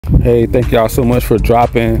Hey, thank y'all so much for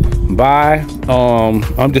dropping by.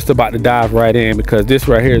 I'm just about to dive right in because this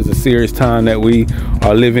right here is a serious time that we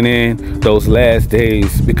are living in, those last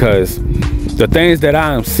days, because the things that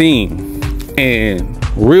I am seeing in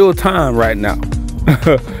real time right now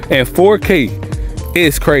and 4K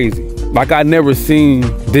is crazy. Like, I never seen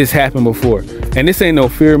this happen before. And this ain't no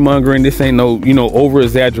fear mongering, this ain't no, over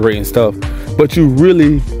exaggerating stuff, but you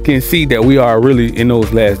really can see that we are really in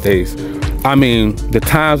those last days. I mean, the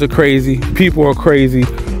times are crazy, people are crazy,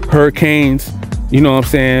 hurricanes, you know what I'm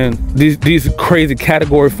saying? These crazy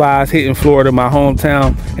category 5s hitting Florida, my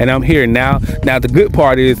hometown, and I'm here now. Now, the good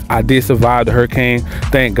part is I did survive the hurricane.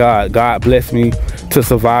 Thank God. God blessed me to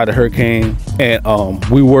survive the hurricane. And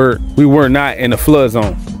we were not in a flood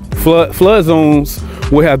zone. Flood zones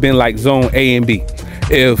would have been like zone A and B.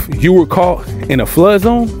 If you were caught in a flood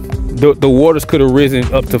zone, the waters could have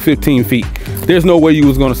risen up to 15 feet. There's no way you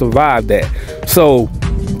was gonna survive that. So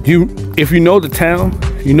if you know the town,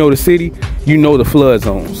 you know the city, you know the flood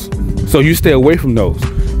zones. So you stay away from those,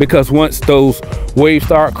 because once those waves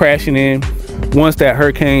start crashing in, once that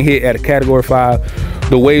hurricane hit at a category 5,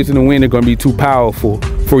 the waves and the wind are gonna be too powerful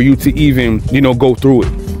for you to even, go through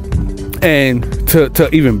it and to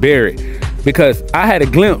even bear it. Because I had a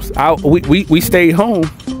glimpse. We stayed home,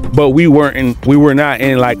 but we were not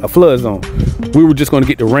in like a flood zone. We were just going to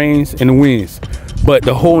get the rains and the winds, but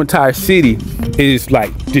the whole entire city is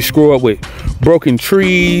like destroyed with broken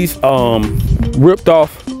trees, ripped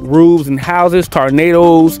off roofs and houses,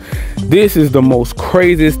 tornadoes. This is the most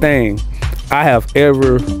craziest thing I have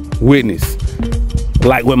ever witnessed,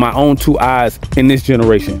 like with my own 2 eyes in this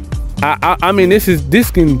generation. I mean, this is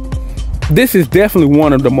definitely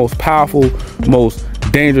one of the most powerful, most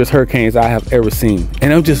dangerous hurricanes I have ever seen.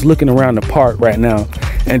 And I'm just looking around the park right now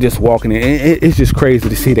and just walking in. It's just crazy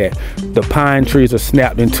to see that. The pine trees are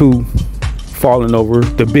snapped in two, falling over.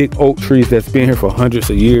 The big oak trees that's been here for hundreds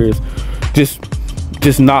of years, just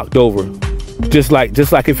knocked over. Just like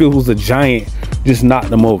if it was a giant, just knocked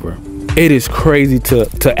them over. It is crazy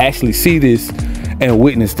to actually see this and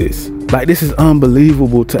witness this. Like, this is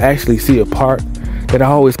unbelievable to actually see a park that I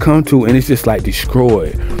always come to and it's just like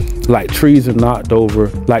destroyed. Like, trees are knocked over,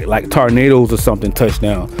 like tornadoes or something touched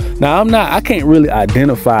down. Now, I can't really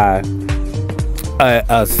identify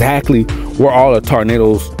exactly where all the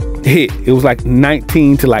tornadoes hit. It was like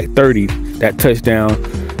 19 to like 30 that touched down.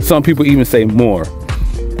 Some people even say more.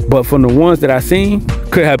 But from the ones that I seen,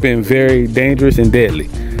 could have been very dangerous and deadly.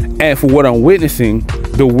 And for what I'm witnessing,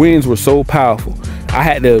 the winds were so powerful. I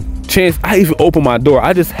had the chance, I even opened my door.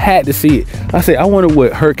 I just had to see it. I said, I wonder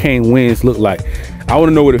what hurricane winds look like. I want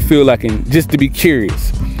to know what it feel like, and just to be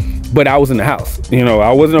curious. But I was in the house,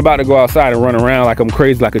 I wasn't about to go outside and run around like I'm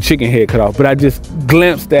crazy, like a chicken head cut off. But I just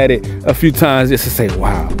glimpsed at it a few times just to say,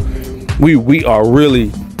 wow, we are really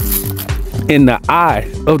in the eye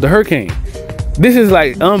of the hurricane. This is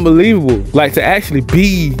like unbelievable, like to actually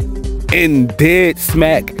be in dead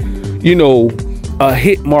smack, a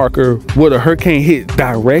hit marker where the hurricane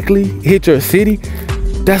hit your city.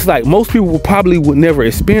 That's like, most people probably would never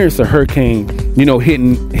experience a hurricane,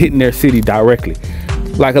 hitting their city directly.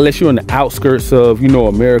 Like, unless you're in the outskirts of,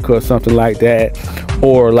 America or something like that.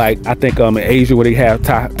 Or like, I think in Asia where they have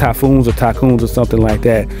typhoons or tycoons or something like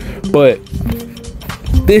that. But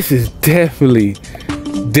this is definitely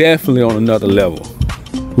on another level.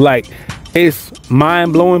 Like, it's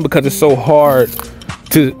mind-blowing because it's so hard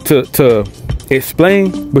to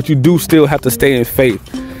explain, but you do still have to stay in faith.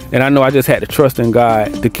 And I know I just had to trust in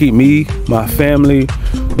God to keep me, my family,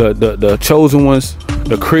 the chosen ones,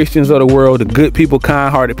 the Christians of the world, the good people,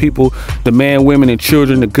 kind-hearted people, the men, women, and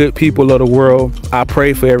children, the good people of the world. I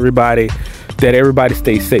pray for everybody, that everybody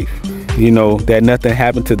stays safe, that nothing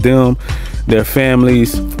happened to them, their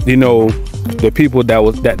families, the people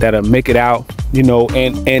that'll make it out,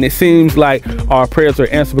 and it seems like our prayers are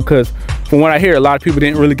answered, because from what I hear, a lot of people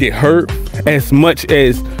didn't really get hurt as much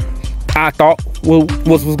as I thought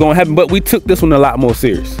was going to happen. But we took this one a lot more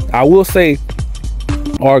serious. I will say,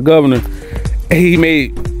 our governor, he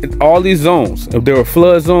made all these zones, if there were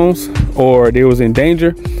flood zones or there was in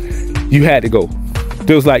danger, you had to go.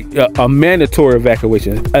 There was like a mandatory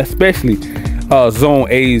evacuation, especially zone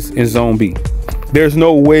A's and zone B. There's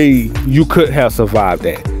no way you could have survived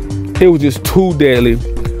that. It was just too deadly,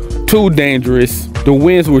 too dangerous. The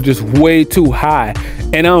winds were just way too high,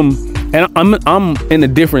 and I'm in a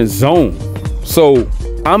different zone. So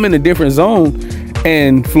I'm in a different zone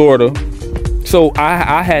in Florida. So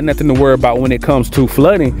I had nothing to worry about when it comes to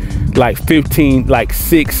flooding, like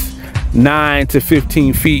 6, 9 to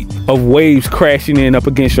 15 feet of waves crashing in up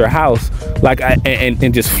against your house,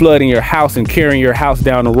 and just flooding your house and carrying your house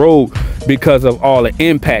down the road. because of all the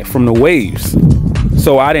impact from the waves.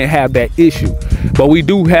 So I didn't have that issue. But we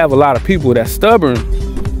do have a lot of people that's stubborn,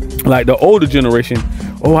 like the older generation.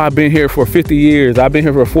 Oh, I've been here for 50 years. I've been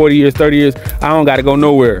here for 40 years, 30 years. I don't got to go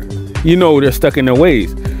nowhere. You know, they're stuck in their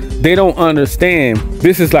ways. They don't understand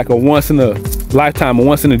this is like a once in a lifetime, a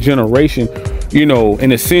once in a generation, you know,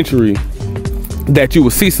 in a century that you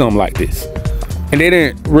will see something like this. And they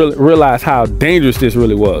didn't really realize how dangerous this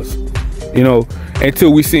really was, you know,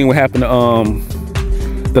 until we seen what happened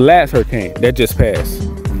to the last hurricane that just passed.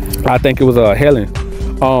 I think it was Helene.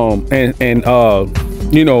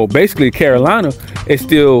 You know, basically Carolina is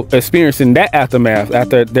still experiencing that aftermath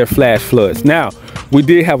after their flash floods. Now, we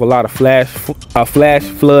did have a lot of flash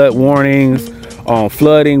flood warnings,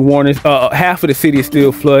 flooding warnings. Half of the city is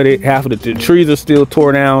still flooded. Half of the trees are still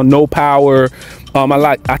torn down. No power.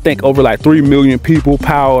 I think over like 3 million people.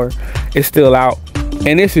 Power is still out,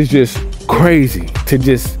 and this is just crazy to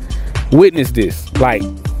just witness this, like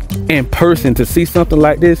in person, to see something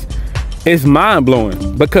like this. It's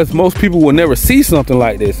mind-blowing because most people will never see something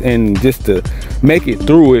like this, and just to make it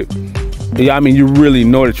through it, I mean, you really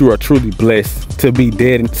know that you are truly blessed to be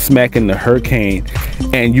dead and smack in the hurricane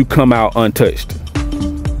and you come out untouched.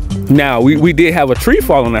 Now, we did have a tree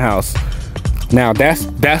fall on the house. Now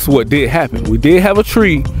that's what did happen. We did have a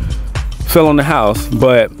tree fell on the house,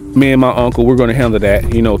 but me and my uncle, we're going to handle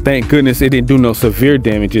that. You know, thank goodness it didn't do no severe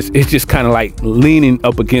damages. It's just kind of like leaning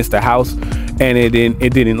up against the house, and it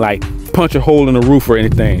didn't like punch a hole in the roof or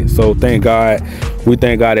anything. So thank God, we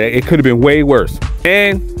thank God that it could have been way worse.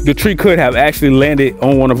 And the tree could have actually landed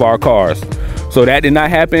on one of our cars. So that did not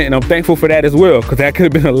happen, and I'm thankful for that as well, because that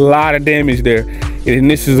could have been a lot of damage there. And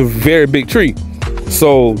this is a very big tree.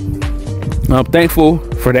 So I'm thankful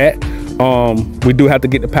for that. We do have to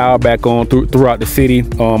get the power back on throughout the city.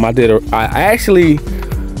 I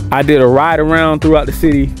did a ride around throughout the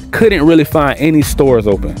city. Couldn't really find any stores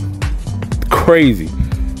open. Crazy.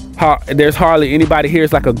 There's hardly anybody here.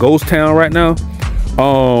 It's like a ghost town right now.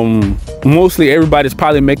 Mostly everybody's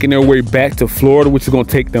probably making their way back to Florida, which is going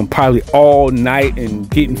to take them probably all night, and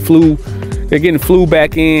they're getting flew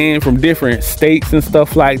back in from different states and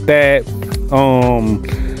stuff like that.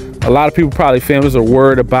 A lot of people, probably families, are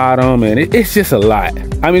worried about them, and it's just a lot.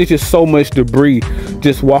 I mean, it's just so much debris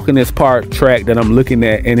just walking this park track that I'm looking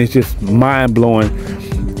at, and it's just mind-blowing.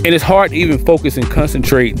 And it's hard to even focus and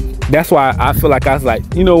concentrate. That's why I feel like I was like,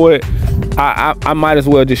 you know what, I might as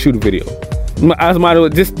well just shoot a video. I might as well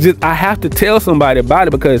just I have to tell somebody about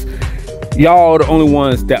it, because y'all are the only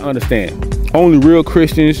ones that understand. Only real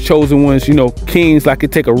Christians, chosen ones, you know, kings. Like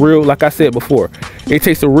I said before, it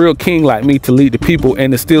takes a real king like me to lead the people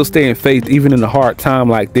and to still stay in faith, even in a hard time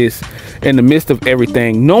like this, in the midst of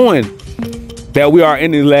everything, knowing that we are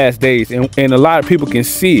in the last days, and a lot of people can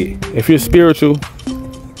see it. If you're spiritual,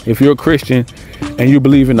 if you're a Christian, and you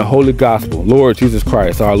believe in the holy gospel, Lord Jesus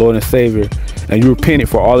Christ, our Lord and Savior, and you repented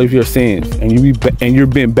for all of your sins, and you've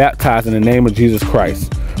been baptized in the name of Jesus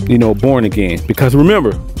Christ, you know, born again. Because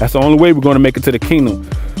remember, that's the only way we're going to make it to the kingdom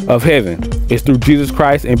of heaven, is through Jesus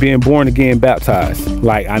Christ and being born again, baptized.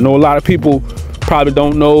 Like, I know a lot of people probably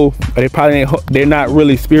don't know, or they're not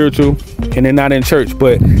really spiritual, and they're not in church.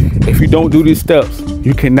 But if you don't do these steps,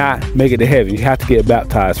 you cannot make it to heaven. You have to get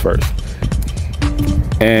baptized first.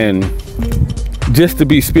 And just to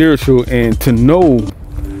be spiritual and to know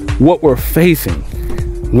what we're facing,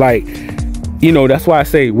 like, you know, that's why I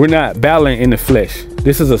say we're not battling in the flesh.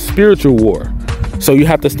 This is a spiritual war. So you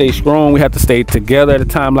have to stay strong. We have to stay together at a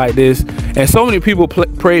time like this. And so many people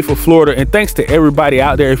pray for Florida. And thanks to everybody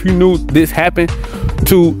out there. If you knew this happened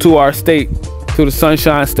to our state, to the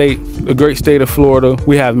Sunshine State, the great state of Florida,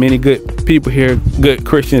 we have many good people here, good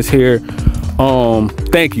Christians here.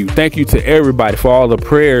 Thank you to everybody for all the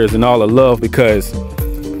prayers and all the love, because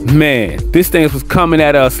man, this thing was coming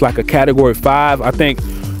at us like a category 5. I think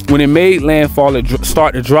when it made landfall, it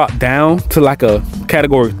started to drop down to like a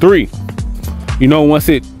category 3. You know, once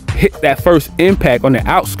it hit that first impact on the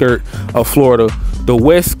outskirt of Florida, the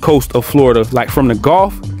west coast of Florida, like from the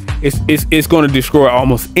Gulf, it's going to destroy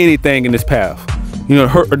almost anything in this path. You know,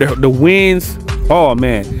 the winds. Oh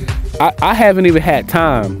man, I haven't even had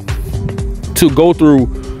time to go through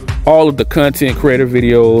all of the content creator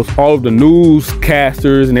videos, all of the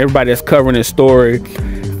newscasters, and everybody that's covering this story.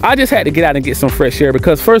 I just had to get out and get some fresh air,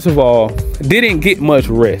 because first of all, didn't get much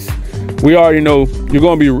rest. We already know you're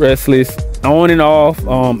going to be restless on and off.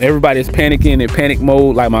 Everybody's panicking in panic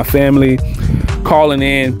mode, like my family calling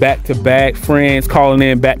in back to back, friends calling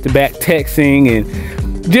in back to back, texting,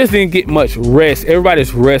 and just didn't get much rest.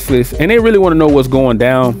 Everybody's restless and they really want to know what's going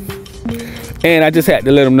down. And I just had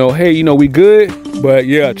to let them know, hey, you know, we good, but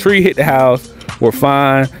yeah, a tree hit the house. we're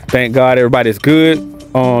fine. Thank God everybody's good.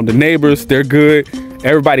 The neighbors, they're good.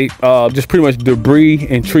 Everybody, just pretty much debris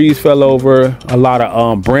and trees fell over, a lot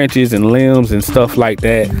of branches and limbs and stuff like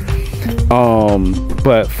that.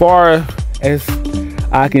 But far as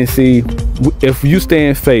I can see, if you stay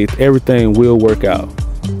in faith, everything will work out.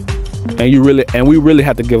 And we really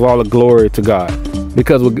have to give all the glory to God,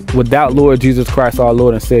 because without Lord Jesus Christ, our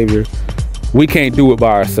Lord and Savior, we can't do it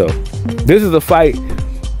by ourselves. This is a fight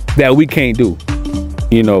that we can't do.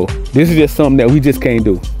 You know, this is just something that we just can't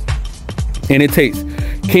do. And it takes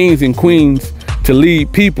kings and queens to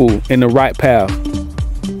lead people in the right path,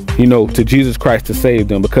 you know, to Jesus Christ to save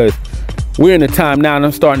them, because we're in a time now, and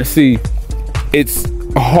I'm starting to see it's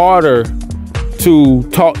harder to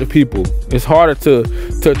talk to people. It's harder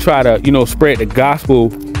to try to, you know, spread the gospel,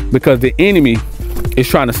 because the enemy is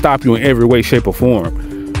trying to stop you in every way, shape, or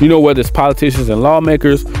form. You know, whether it's politicians and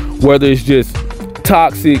lawmakers, whether it's just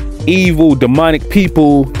toxic, evil, demonic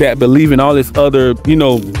people that believe in all this other, you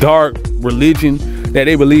know, dark religion that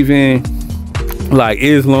they believe in, like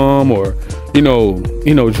Islam, or you know,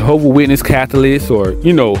 Jehovah's Witness, Catholics, or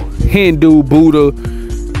you know, Hindu, Buddha.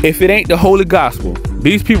 If it ain't the holy gospel,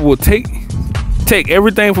 these people will take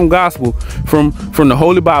everything from gospel, from the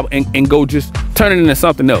Holy Bible, and go just turn it into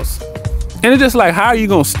something else. And it's just like, how are you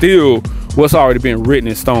gonna steal what's already been written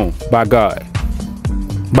in stone by God,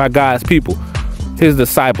 by God's people, his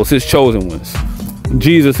disciples, his chosen ones,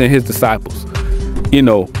 Jesus and his disciples, you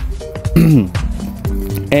know?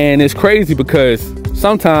 And it's crazy, because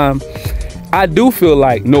sometimes I do feel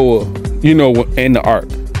like Noah, you know, in the ark,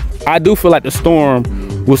 I do feel like the storm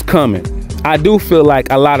was coming. I do feel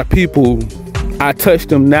like a lot of people, I touch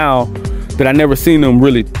them now that I never seen them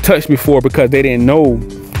really touch before, because they didn't know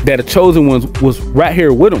that the chosen ones was right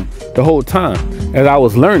here with them the whole time as I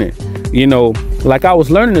was learning. You know, like I was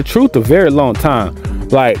learning the truth a very long time.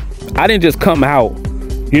 Like I didn't just come out,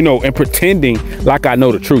 you know, and pretending like I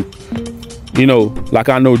know the truth, you know, like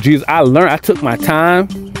I know Jesus. I took my time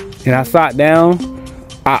and I sat down.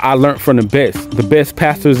 I learned from the best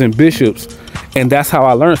pastors and bishops. And that's how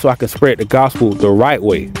I learned, so I could spread the gospel the right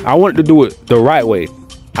way. I wanted to do it the right way.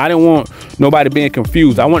 I didn't want nobody being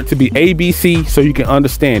confused. I want it to be ABC so you can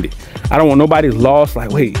understand it. I don't want nobody lost, like,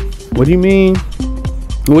 wait, what do you mean?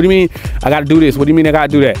 What do you mean I got to do this? What do you mean I got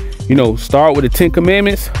to do that? You know, start with the 10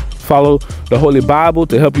 Commandments, follow the Holy Bible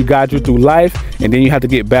to help you guide you through life, and then you have to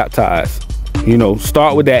get baptized. You know,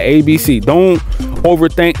 start with that ABC. Don't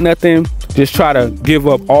overthink nothing. Just try to give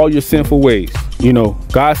up all your sinful ways. You know,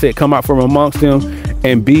 God said, come out from amongst them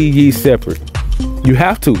and be ye separate. You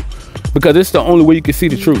have to, because it's the only way you can see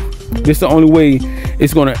the truth. It's the only way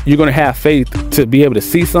you're gonna have faith to be able to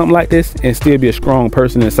see something like this and still be a strong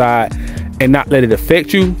person inside and not let it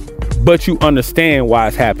affect you, but you understand why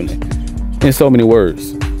it's happening. In so many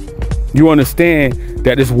words, you understand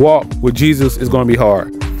that this walk with Jesus is going to be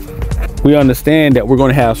hard. We understand that we're going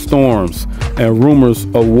to have storms and rumors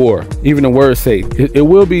of war. Even the words say it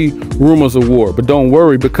will be rumors of war, but don't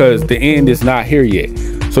worry, because the end is not here yet.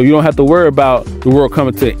 So you don't have to worry about the world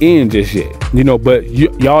coming to an end just yet, you know, but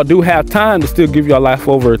y'all do have time to still give your life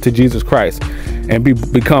over to Jesus Christ and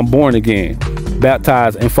become born again,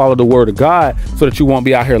 baptized, and follow the word of God, so that you won't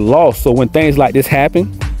be out here lost. So when things like this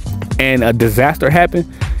happen and a disaster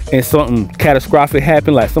happen and something catastrophic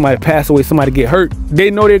happen, like somebody pass away, somebody get hurt,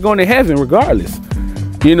 they know they're going to heaven regardless.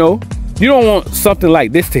 You know, you don't want something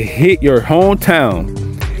like this to hit your hometown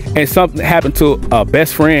and something happen to a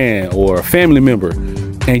best friend or a family member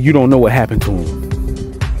and you don't know what happened to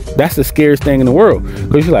them. That's the scariest thing in the world,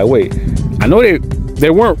 because you're like, wait, I know they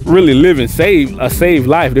weren't really living a saved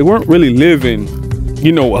life. They weren't really living,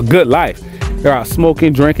 you know, a good life. They're out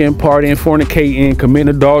smoking, drinking, partying, fornicating, committing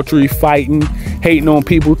adultery, fighting, hating on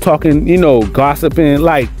people, talking, you know, gossiping,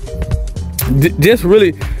 like just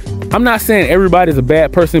really, I'm not saying everybody's a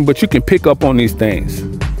bad person, but you can pick up on these things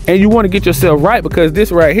and you want to get yourself right, because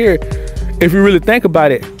this right here, if you really think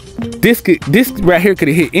about it, this right here could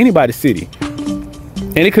have hit anybody's city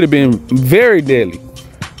and it could have been very deadly,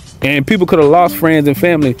 and people could have lost friends and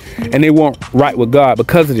family and they weren't right with God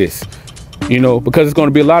because of this. You know, because it's going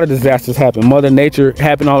to be a lot of disasters happen. Mother Nature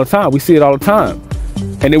happen all the time. We see it all the time.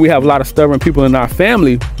 And then we have a lot of stubborn people in our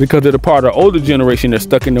family because they're the part of the older generation. They're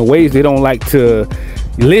stuck in their ways. They don't like to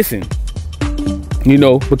listen, you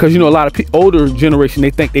know, because, you know, a lot of older generation, they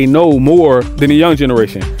think they know more than the young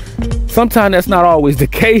generation. Sometimes that's not always the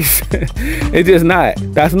case. It's just not.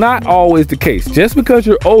 That's not always the case. Just because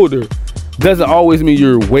you're older doesn't always mean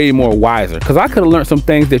you're way more wiser. Because I could have learned some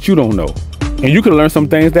things that you don't know. And you could learn some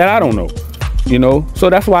things that I don't know. You know,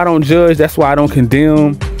 so that's why I don't judge. That's why I don't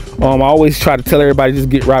condemn I always try to tell everybody just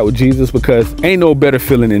get right with Jesus, because ain't no better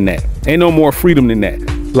feeling than that. Ain't no more freedom than that.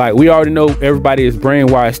 Like, we already know everybody is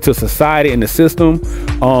brainwashed to society and the system.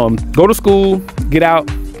 Go to school, get out,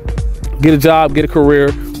 get a job, get a career,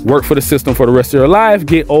 work for the system for the rest of your life,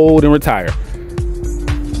 get old and retire.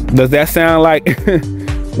 Does that sound like,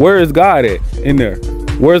 where is God at in there?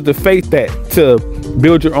 Where's the faith at to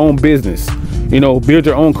build your own business, you know, build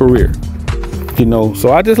your own career, you know?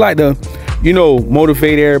 So I just like to, you know,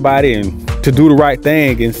 motivate everybody and to do the right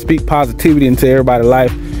thing and speak positivity into everybody's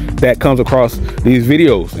life that comes across these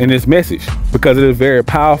videos and this message, because it is very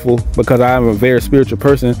powerful, because I am a very spiritual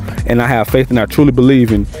person and I have faith, and I truly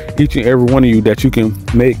believe in each and every one of you that you can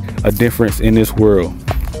make a difference in this world.